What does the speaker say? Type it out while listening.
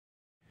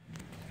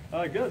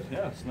Good.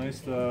 Yeah, it's nice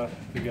to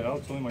get out.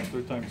 It's only my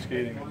third time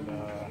skating,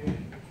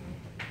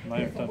 and I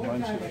haven't done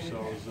lunch here, so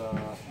it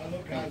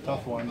was kind of a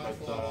tough one, but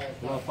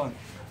a lot of fun.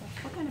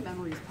 What kind of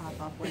memories pop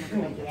up when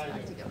everybody gets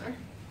back together?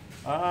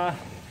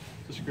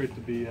 Just great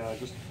to be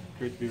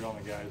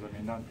around the guys. I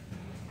mean,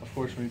 of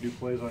course, when you do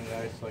plays on the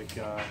ice, like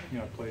I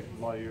played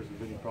a lot of years with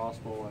Vinny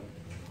Lecavalier, and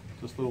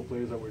just little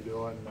plays that we're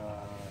doing,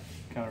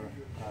 kind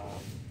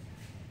of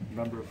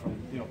remember from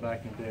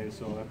back in the day.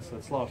 So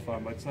that's a lot of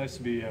fun. But it's nice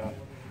to be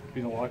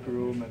in the locker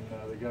room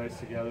and the guys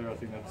together. I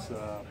think that's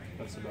the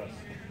best.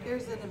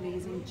 There's an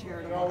amazing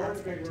charitable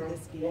aspect to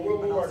this game,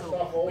 but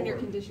also when you're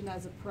conditioned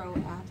as a pro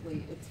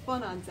athlete, it's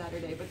fun on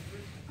Saturday, but you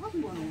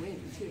probably want to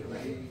win too,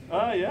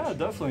 right? Yeah,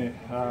 definitely.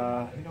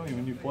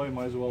 When you play, you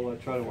might as well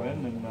try to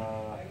win,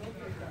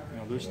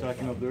 and they're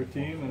stacking up their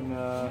team,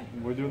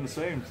 and we're doing the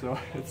same. So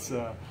it's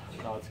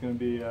gonna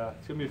be a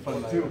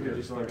fun night.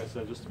 Just like I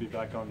said, just to be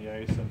back on the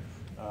ice, and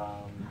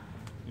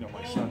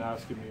my son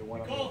asking me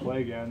when I'm going to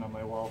play again. I'm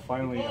like, well,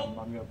 finally, I'm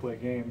going to play a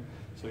game,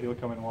 so he'll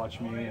come and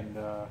watch me, and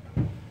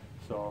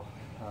so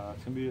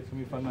it's gonna be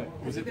a fun night.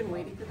 Has he been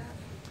waiting for that?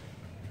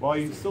 Well,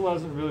 he still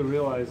hasn't really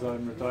realized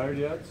I'm retired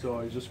yet,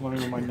 so he's just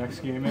wondering when my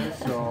next game is.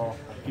 So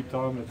I keep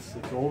telling him it's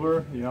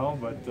over,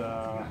 but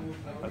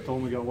I told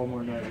him we got one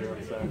more night here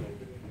on Saturday.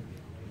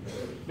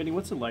 Vinny,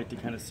 what's it like to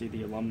kind of see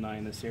the alumni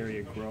in this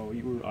area grow?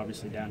 You were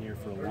obviously down here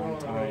for a long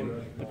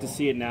time, but to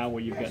see it now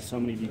where you've got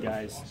so many of you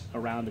guys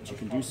around that you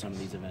can do some of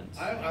these events.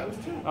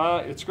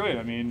 It's great.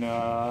 I mean,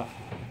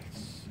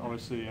 it's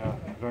obviously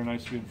very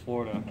nice to be in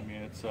Florida. I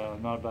mean, it's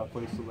not a bad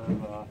place to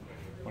live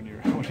when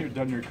you're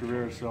done your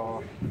career.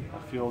 So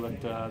I feel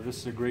that this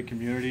is a great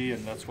community,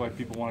 and that's why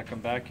people want to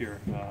come back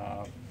here.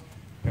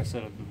 Like I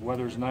said, the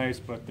weather's nice,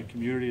 but the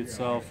community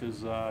itself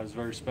is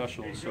very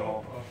special.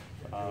 So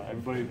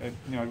everybody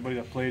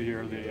that played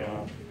here,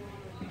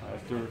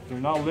 if they're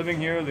not living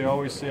here, they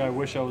always say, "I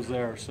wish I was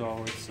there."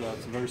 So it's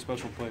a very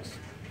special place.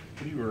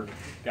 When you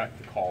got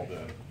the call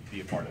to be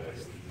a part of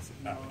this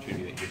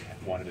opportunity that you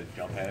wanted to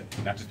jump at,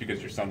 not just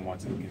because your son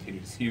wants to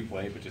continue to see you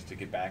play, but just to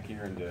get back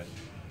here and to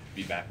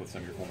be back with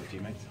some of your former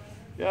teammates?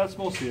 Yeah, that's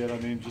mostly it. I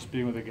mean, just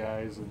being with the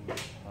guys and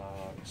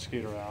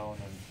skate around,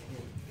 and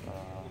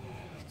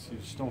you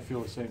just don't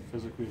feel the same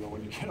physically though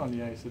when you get on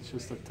the ice. It's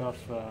just a tough,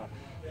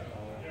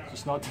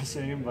 just not the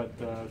same. But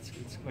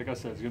it's like I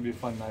said, it's gonna be a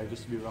fun night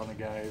just to be around the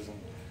guys,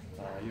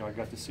 and I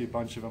got to see a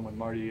bunch of them when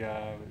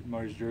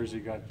Marty's jersey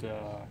got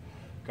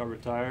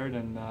retired,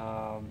 and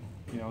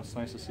it's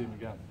nice to see him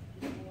again.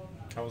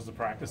 How was the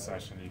practice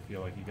session? Do you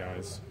feel like you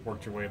guys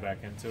worked your way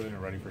back into it and are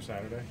ready for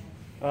Saturday?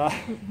 I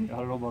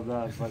don't know about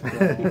that, but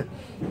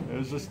it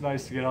was just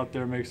nice to get out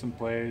there, make some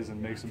plays,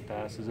 and make some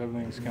passes.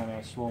 Everything's kind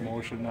of slow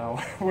motion now.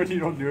 When you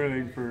don't do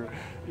anything for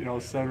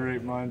 7 or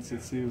 8 months,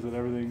 it seems that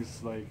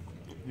everything's like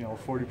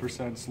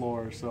 40%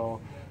 slower. So,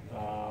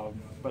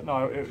 but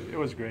no, it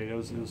was great. It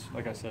was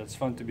like I said, it's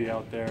fun to be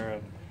out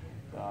there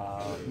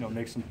and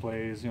make some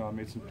plays. I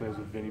made some plays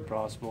with Vinny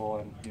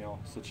Lecavalier, and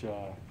such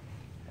a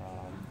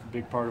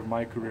big part of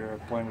my career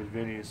playing with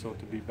Vinny, so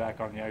to be back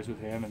on the ice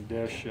with him and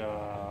Dish,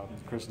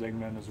 Chris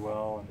Digman as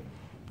well,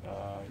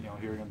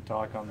 and hearing him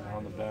talk on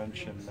the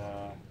bench and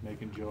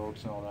making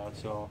jokes and all that.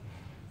 So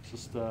it's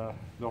just the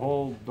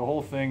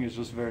whole thing is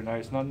just very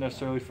nice. Not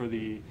necessarily for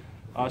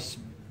us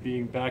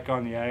being back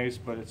on the ice,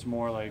 but it's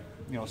more like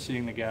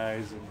seeing the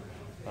guys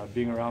and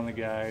being around the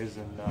guys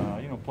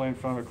and playing in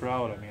front of a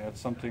crowd. I mean,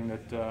 that's something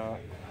that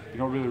you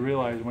don't really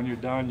realize when you're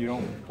done. You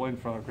don't play in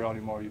front of a crowd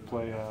anymore. You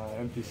play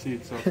empty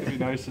seats. So it's gonna be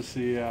nice to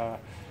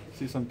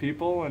see some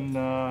people, and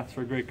it's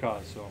for a great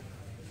cause. So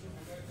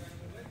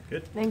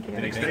good. Thank you.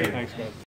 Thanks, Thanks, guys.